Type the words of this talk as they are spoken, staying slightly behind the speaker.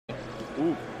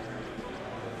Ooh.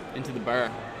 Into the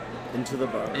bar. Into the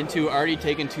bar. Into already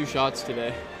taken 2 shots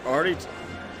today. Already?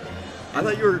 I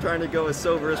thought you were trying to go as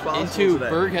sober as possible Into today.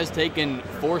 Berg has taken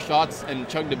 4 shots and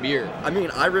chugged a beer. I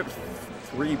mean, I ripped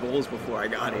 3 bowls before I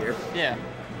got here. Yeah.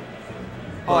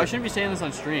 Oh, I shouldn't be saying this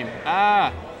on stream.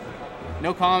 Ah.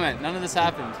 No comment. None of this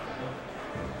happened.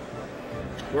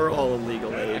 We're all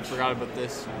legal age. I forgot about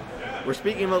this. We're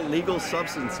speaking about legal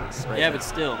substances right Yeah, now. but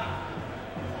still.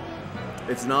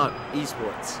 It's not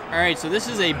esports. All right, so this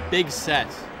is a big set.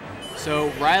 So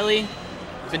Riley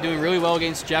has been doing really well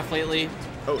against Jeff lately.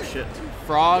 Oh, shit.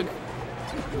 Frog,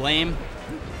 lame.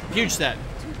 Huge set.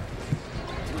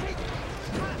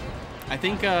 I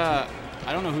think, I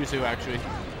don't know who's who, actually.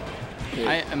 Okay.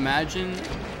 I imagine...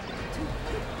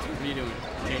 What are you doing?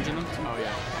 Changing them? Oh,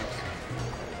 yeah. Thanks.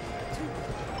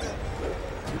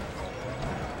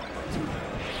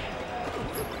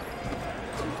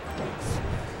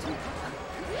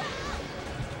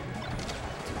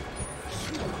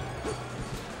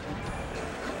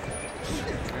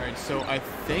 Alright, so I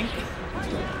think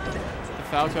the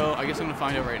Falco... I guess I'm going to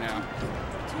find out right now.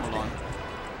 Hold on.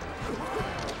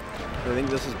 I think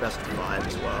this is best of 5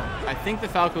 as well. I think the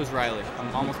Falco's Riley.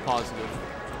 I'm almost positive.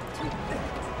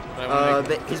 But I wanna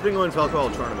make... He's been going Falco all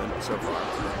tournament so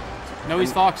far. No,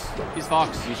 he's Fox. He's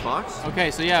Fox. He's Fox? Okay,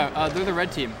 so yeah, they're the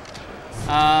red team.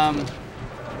 And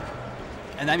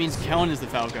that means Kellen is the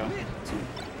Falco.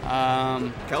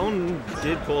 Kellen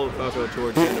did pull Falco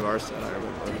towards the end of our set, I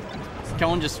remember.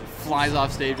 Kellen just flies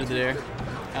off stage with it air.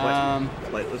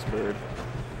 Flightless bird.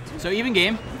 So even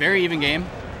game, very even game.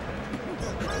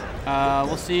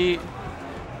 We'll see.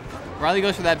 Riley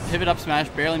goes for that pivot up smash,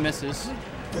 barely misses.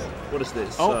 What is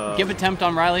this? Oh, give attempt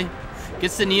on Riley.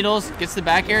 Gets the needles, gets the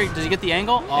back air. Does he get the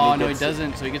angle? Oh, no, he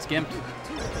doesn't, so he gets gimped.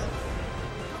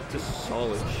 Just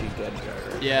solid sheet edge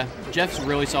guard. Yeah, Jeff's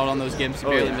really solid on those gimps. He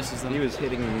barely misses them. He was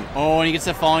hitting... Oh, and he gets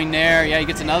the falling nair. Yeah, he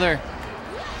gets another.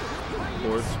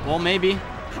 Boards. Well, maybe.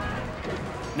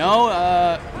 No,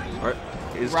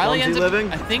 Is Riley Clumsy ends up,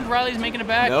 living? I think Riley's making it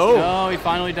back. No. No, he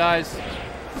finally dies.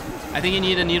 I think he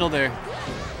needed a needle there.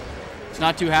 He's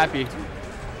not too happy.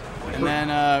 And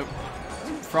then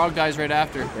Frog dies right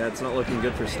after. Yeah, it's not looking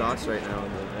good for stocks right now.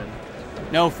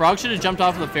 No, Frog should have jumped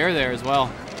off of the fair there as well.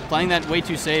 Playing that way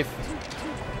too safe.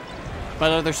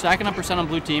 But they're stacking up percent on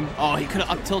blue team. Oh, he could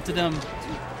have up tilted him.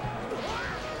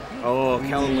 Oh,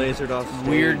 Kellen lasered off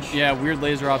stage. Weird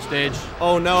laser off stage.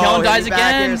 Oh no, Kellen dies back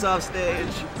again. airs off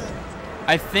stage.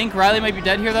 I think Riley might be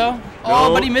dead here though. No.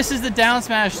 Oh, but he misses the down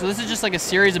smash. So this is just like a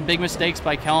series of big mistakes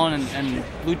by Kellen and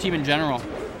blue team in general.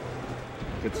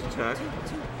 Gets attack.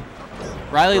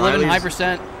 Riley living high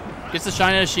percent. Gets the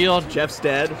shine at a shield. Jeff's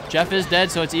dead. Jeff is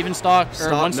dead, so it's even stock.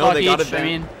 Or one stock they each. got it back. I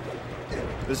mean,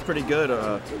 this is pretty good.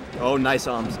 Oh, nice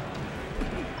arms.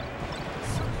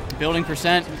 Building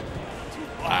percent.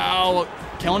 Wow.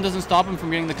 Kellen doesn't stop him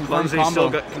from getting the confirmed Clumsy combo.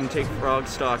 still can take Frog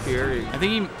stock here. I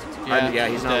think he... Yeah,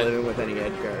 he's not dead. living with any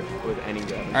edge guard. With any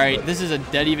gun. All right, this is a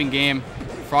dead even game.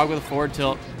 Frog with a forward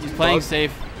tilt. He's playing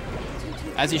safe,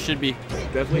 as he should be.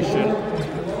 Definitely should.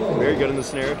 Very good in the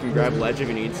snare. Can grab ledge if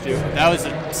he needs to. That was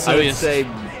the silliest. I would say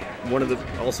one of the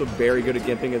also very good at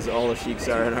gimping as all the Sheiks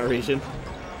are in our region.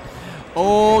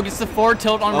 Oh, gets the forward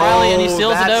tilt on Riley and he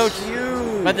seals it out.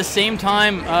 Huge. But at the same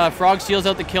time, Frog seals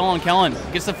out the kill on Kellen.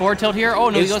 Gets the forward tilt here. Oh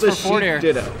no, he goes for forward air.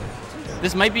 Ditto.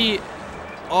 This might be.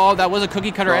 Oh, that was a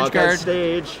cookie cutter edge guard.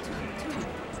 Stage.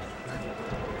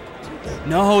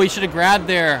 No, he should have grabbed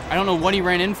there. I don't know what he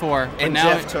ran in for. But And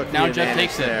now, Jeff took now the Jeff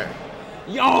takes there.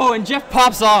 it. Yo, and Jeff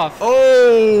pops off.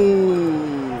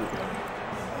 Oh!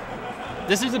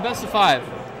 This is a best of 5.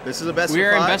 This is a best of 5? We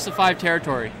are in best of 5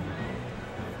 territory.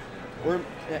 We're...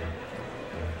 Yeah.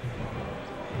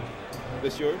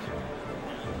 This yours?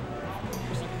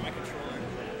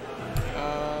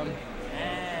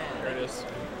 There it is.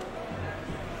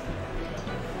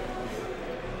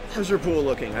 How's your pool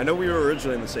looking? I know we were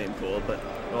originally in the same pool, but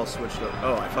it all switched up.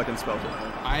 Oh, I fucking spelled it.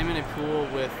 I'm in a pool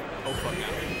with... Oh, fuck no.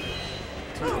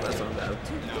 Oh, that's not bad.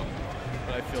 No,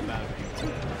 but I feel bad.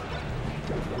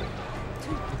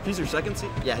 He's your second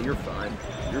seat? Yeah, you're fine.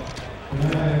 You're...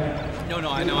 No,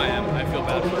 I know I am. I feel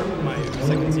bad for my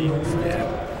second team. Yeah.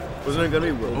 Wasn't it going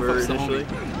to be Wilbur initially?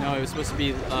 No, it was supposed to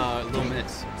be Lil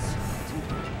Minutes.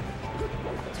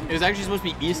 It was actually supposed to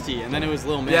be Easty, and then it was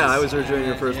Lil Minutes. Yeah, I was originally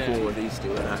your first pool with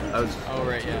Easty. And I was... Oh,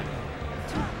 right, yeah.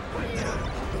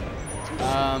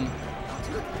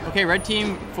 Okay, red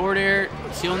team, forward air,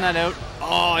 sealing that out.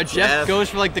 Oh, Jeff goes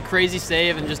for like the crazy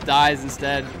save and just dies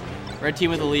instead. Red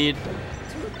team with the lead.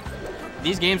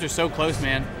 These games are so close,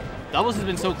 man. Doubles has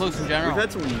been so close in general. We've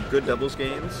had some good doubles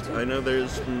games. I know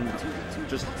there's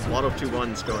just a lot of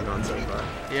 2-1s going on so far.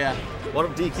 Yeah. A lot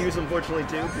of DQs, unfortunately,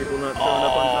 too. People not showing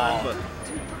up on time,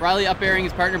 but... Riley up airing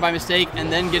his partner by mistake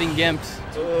and then getting gimped.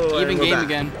 Oh, Even game back.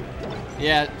 again.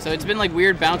 Yeah, so it's been like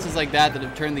weird bounces like that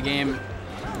have turned the game.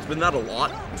 It's been that a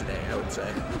lot today, I would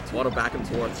say. A lot of back and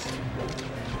forths.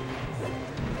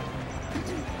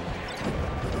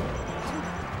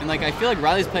 And like I feel like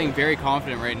Riley's playing very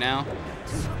confident right now.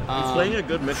 He's playing a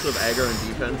good mix of aggro and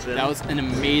defense. That was an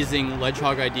amazing ledge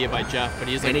hog idea by Jeff, but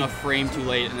he's like a frame too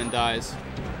late and then dies.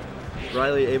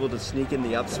 Riley able to sneak in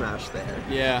the up smash there.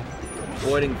 Yeah.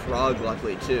 Avoiding Frog,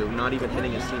 luckily, too. Not even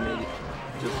hitting his teammate.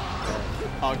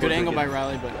 Just, good angle by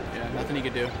Riley, but yeah, nothing he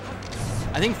could do.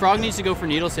 I think Frog needs to go for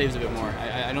needle saves a bit more.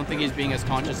 I don't think he's being as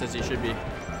conscious as he should be.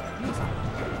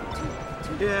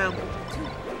 Yeah.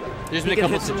 There's been a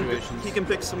couple situations. He can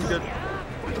pick some good...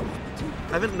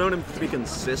 I haven't known him to be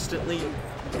consistently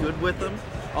good with them.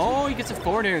 Oh, he gets a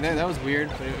forward air there. That was weird,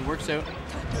 but it works out.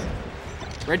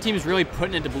 Red team is really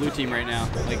putting it to blue team right now.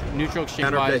 Like neutral exchange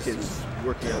Counter wise. pick is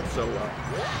working out so well.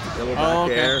 Double back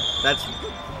air.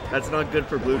 That's not good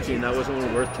for blue team. That wasn't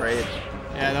a worth trade.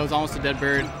 Yeah, that was almost a dead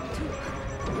bird.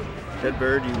 Dead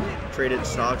bird, you traded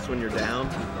stocks when you're down.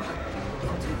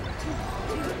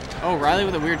 Oh, Riley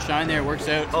with a weird shine there, works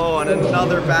out. Oh, and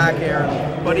another back air,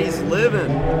 but he's living.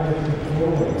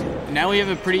 Now we have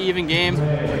a pretty even game.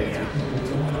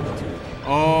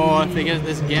 Oh, if they get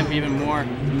this gimp even more.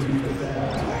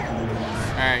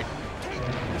 Alright.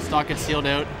 Stock gets sealed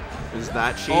out. Is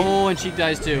that Sheik? Oh, and Sheik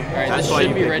dies too. Alright, this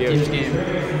should be red team's game.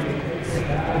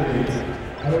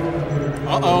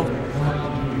 Uh-oh.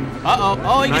 Uh-oh.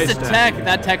 Oh, he gets the tech.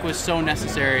 That tech was so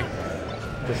necessary.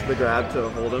 Just the grab to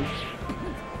hold him.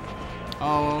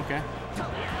 Oh, okay.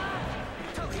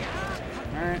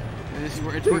 Alright. It's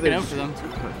working out for them.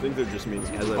 I think they're just mean.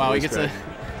 Wow, he gets a...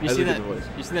 You see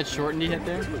that shorten he hit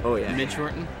there? Oh, yeah.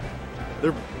 Mid-shorten?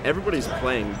 Everybody's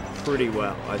playing pretty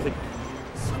well. I think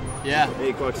yeah.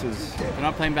 Aqux is... They're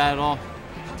not playing bad at all.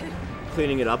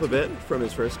 Cleaning it up a bit from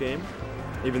his first game.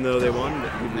 Even though they won.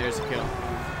 There's a kill.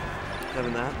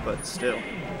 Having that, but still.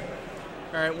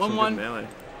 Alright, 1-1. Melee.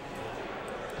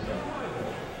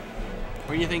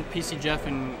 Where do you think PC Jeff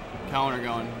and Colin are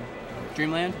going?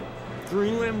 Dreamland?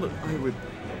 Dreamland, I would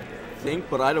think,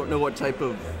 but I don't know what type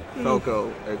of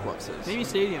Falco Aqux is. Maybe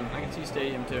Stadium. I can see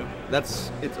Stadium too.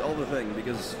 It's all the thing,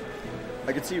 because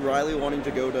I could see Riley wanting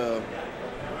to go to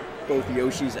both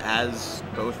Yoshis as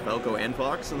both Falco and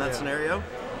Fox in that scenario,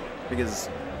 because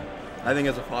I think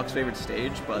it's a Fox favorite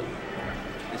stage, but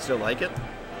they still like it.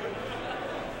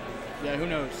 Yeah, who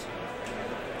knows?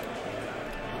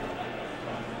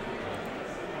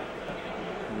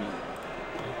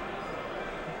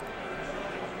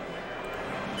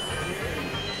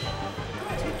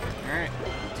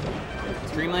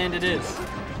 Dreamland it is.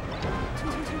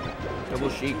 Double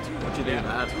Sheik. What do you think of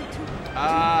that?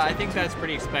 I think that's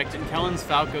pretty expected. Kellen's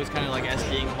Falco is kind of like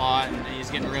SDing a lot, and he's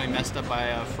getting really messed up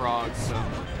by Frog, so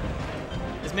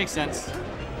this makes sense.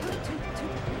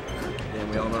 And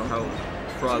we all know how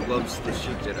Frog loves the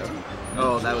Sheik Ditto.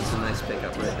 Oh, that was a nice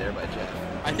pickup right there by Jeff.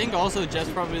 I think also Jeff's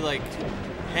probably like,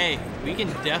 hey, we can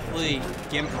definitely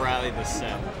gimp Riley this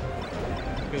set.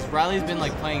 Because Riley's been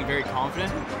like playing very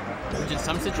confident, which in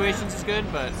some situations is good,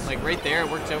 but like right there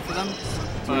it works out for them.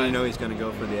 But you know he's going to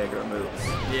go for the aggro move.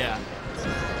 Yeah.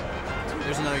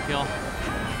 There's another kill.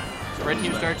 So red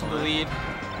team starts with the lead.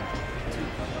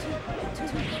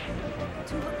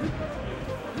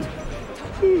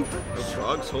 The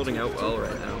Frog's holding out well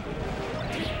right now.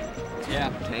 Yeah.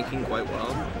 Tanking quite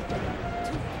well.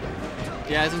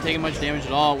 Yeah, hasn't taken much damage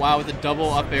at all. Wow, with a double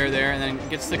up air there, and then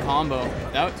gets the combo.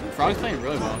 That Frog's playing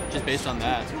really well, just based on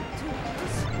that.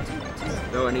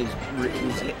 No, and he's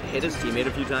hit his teammate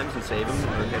a few times and saved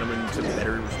him, or hit him into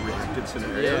better reactive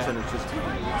scenarios, and it's just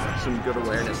some good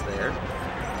awareness there.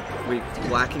 We're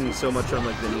lacking so much on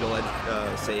like the needle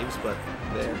edge saves, but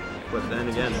then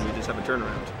again, we just have a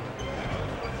turnaround.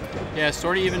 Yeah,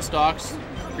 sort of even stocks.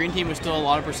 Green team was still a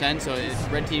lot of percent, so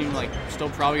red team like still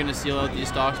probably going to seal out these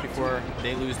stocks before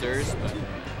they lose theirs. But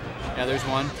yeah, there's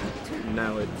one.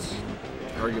 Now it's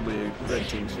arguably red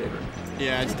team's favorite.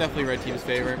 Yeah, it's definitely red team's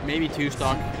favorite. Maybe 2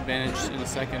 stock advantage in a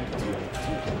second.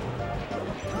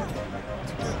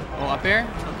 Oh, up air?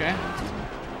 Okay.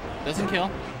 Doesn't kill.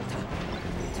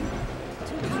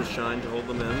 Gives a shine to hold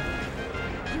them in.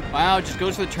 Wow, just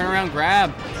goes for the turnaround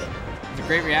grab. It's a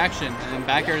great reaction, and then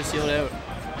back air to seal it out.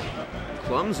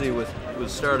 Clumsy was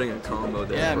starting a combo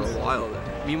there for a while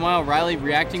there. Meanwhile, Riley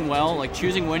reacting well, like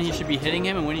choosing when he should be hitting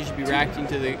him and when he should be reacting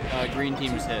to the green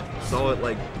team's hit. Saw it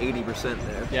like 80%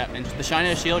 there. Yeah, and the shine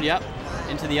of the shield, yep,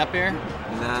 into the up air.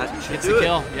 And that should Gets do the it.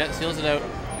 kill. Yeah, seals it out.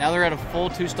 Now they're at a full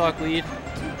 2-stock lead.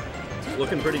 It's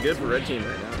looking pretty good for red team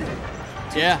right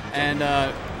now. Yeah, and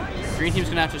green team's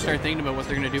gonna have to start thinking about what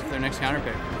they're gonna do for their next counter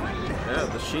pick. Yeah,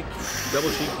 the Sheik, double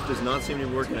Sheik does not seem to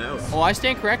be working out. Oh, I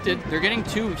stand corrected. They're getting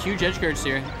 2 huge edge guards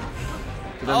here.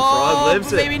 But then Frog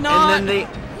lives maybe it. not. And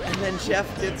then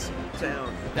Chef gets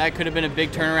down. That could have been a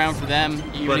big turnaround for them,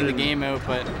 evening the game out,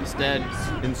 but instead,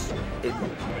 it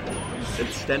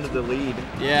extended the lead.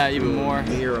 Yeah, even more. A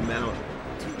mere amount.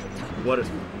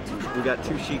 We got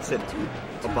 2 Sheiks at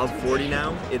above 40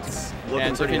 now. It's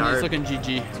looking pretty hard. It's looking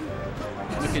GG.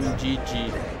 Looking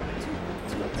GG.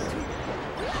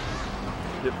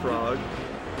 Hit Frog.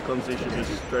 Clumsy should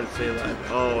just try to stay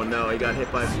alive. Oh no, he got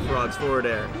hit by Frog's forward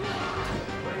air.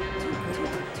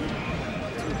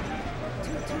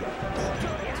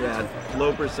 Yeah,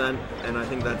 low percent, and I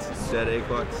think that's dead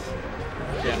Aqux.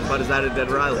 Yeah. But is that a dead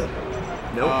Riley?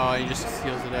 Nope. Oh, he just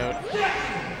seals it out.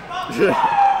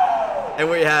 And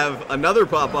we have another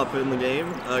pop-up in the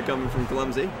game coming from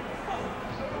Clumsy.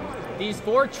 These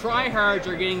 4 tryhards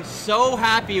are getting so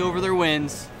happy over their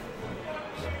wins.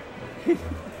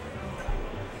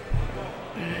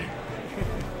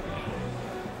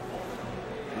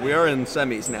 We are in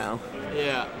semis now.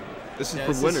 Yeah. This is for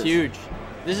this winners. is huge.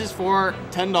 This is for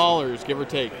 $10, give or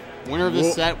take. Winner of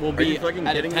this set will be at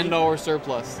a $10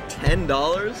 surplus.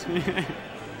 $10?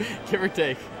 Give or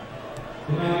take.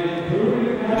 You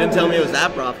didn't tell me it was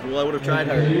that profitable. I would have tried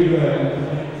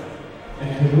harder.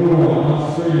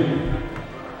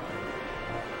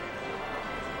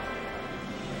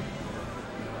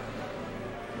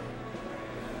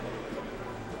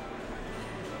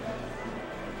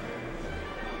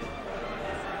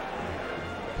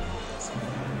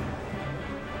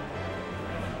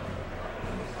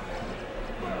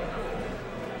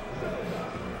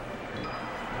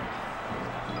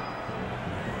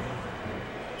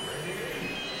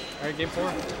 All right, game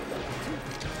 4.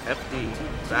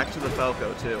 FD. Back to the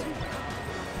Falco, too.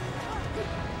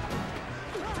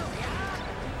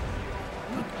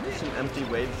 Some empty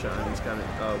wave shines coming.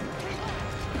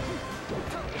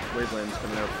 Wavelands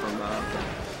coming out from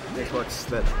Aqux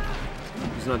that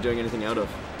he's not doing anything out of.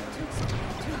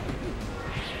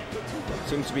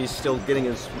 Seems to be still getting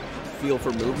his feel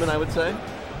for movement, I would say.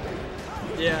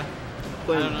 Yeah.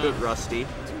 Playing a bit rusty,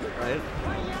 right?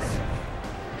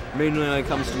 Mainly when it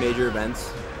comes to major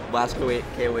events. Last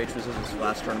KOH was his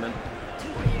last tournament.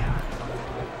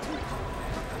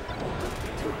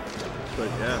 But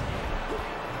yeah.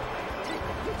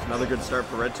 It's another good start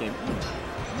for red team.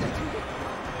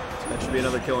 That should be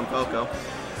another kill on Falco.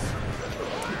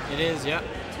 It is, yep.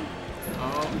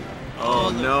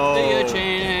 Oh no. The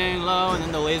chain hang low, and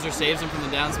then the laser saves him from the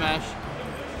down smash.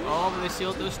 Oh, but they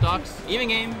sealed those stocks. Even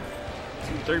game.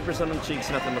 30% on cheeks,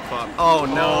 nothing to pop. Oh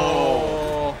no.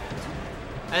 Oh.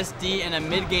 SD and a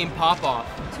mid-game pop-off.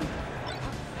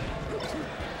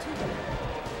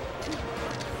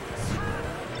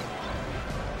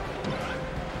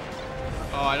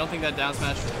 Oh, I don't think that down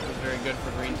smash was very good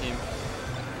for green team.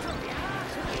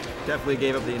 Definitely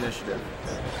gave up the initiative.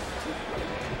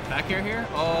 Back air here?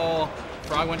 Oh,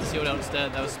 Frog went to seal it out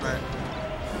instead. That was smart.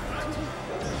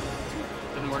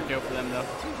 Didn't work out for them though.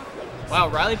 Wow,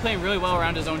 Riley playing really well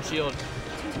around his own shield.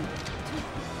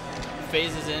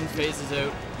 Phases in, phases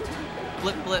out.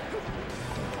 Blip, blip.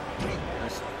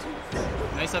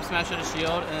 Nice up smash out of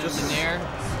shield, and just the nair.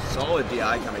 Solid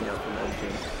DI coming out from that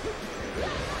team.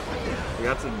 We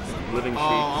got some living cheese.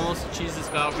 Almost cheesed this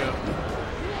Falco.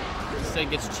 Instead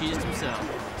gets cheesed himself.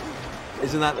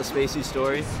 Isn't that the Spacey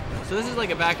story? So this is like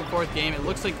a back and forth game. It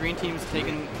looks like green team's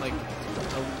taking like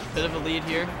a bit of a lead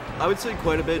here. I would say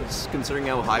quite a bit considering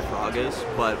how high Frog is,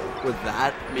 but with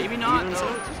that, maybe not.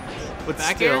 No. But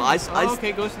back still, air?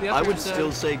 Okay, goes to the up I air would instead.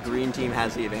 still say green team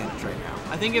has the advantage right now.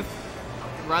 I think if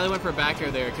Riley went for a back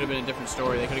air there, it could have been a different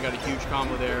story. They could have got a huge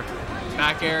combo there.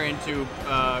 Back air into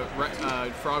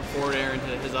Frog forward air into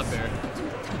his up air.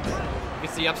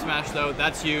 Gets the up smash though.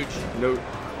 That's huge. No,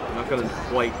 not gonna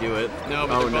quite do it. No,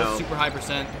 but they're both super high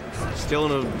percent. Still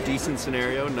in a decent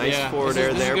scenario. Nice forward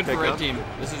air this there. This is good for red up. team.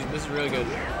 This is really good.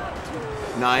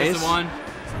 Nice. There's the one.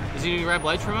 Is he gonna grab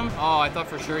lights from him? Oh, I thought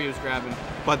for sure he was grabbing.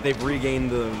 But they've regained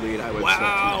the lead, I would say.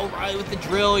 Wow, Riley with the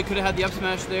drill. He could have had the up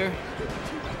smash there.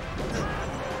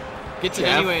 Gets it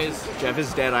anyways. Jeff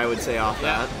is dead, I would say, off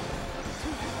that.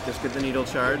 Just get the needle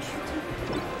charge.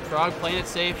 Frog playing it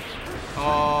safe.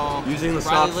 Oh, using the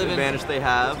stocks advantage they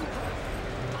have.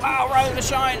 Wow, Riley to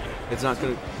shine. It's not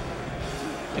gonna.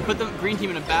 They put the green team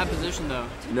in a bad position though.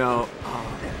 No.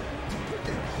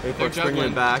 Aqux bringing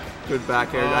it back. Good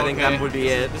back air. Oh, I think okay. that would be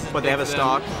it. This is But they big have a for them.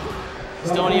 stock.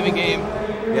 Still an even game.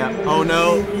 Yeah. Oh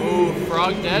no. Ooh,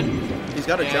 Frog dead? He's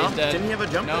got a Yeah, jump. he's dead. Didn't he have a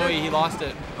jump? No, there? he lost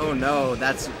it. Oh no,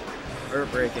 that's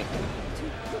heartbreaking.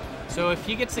 So if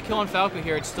he gets the kill on Falco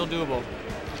here, it's still doable.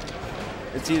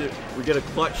 It's either we get a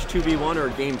clutch 2v1 or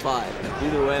a game 5.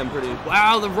 Either way, I'm pretty.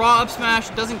 Wow, the raw up smash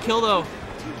doesn't kill though.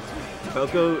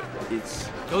 Falco, it's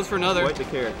Goes for another. quite the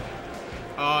carrot.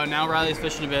 Oh, now Riley's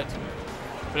fishing a bit.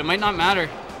 But it might not matter.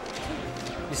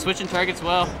 He's switching targets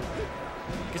well.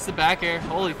 Gets the back air.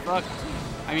 Holy fuck.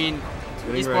 I mean,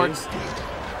 Getting esports.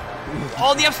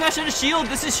 Oh, the up smash and a shield.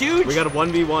 This is huge. We got a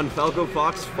 1v1 Falco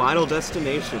Fox final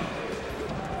destination.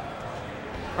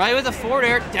 Riley with a forward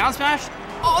air. Down smash.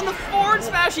 Oh, on the forward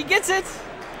smash, he gets it.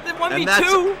 The 1v2. And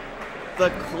that's the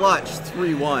clutch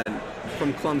 3-1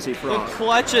 from Clumsy The Frog.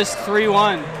 clutchest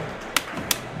 3-1.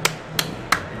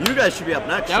 You guys should be up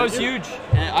next. That was shouldn't you? huge.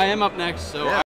 And I am up next, so. Yeah.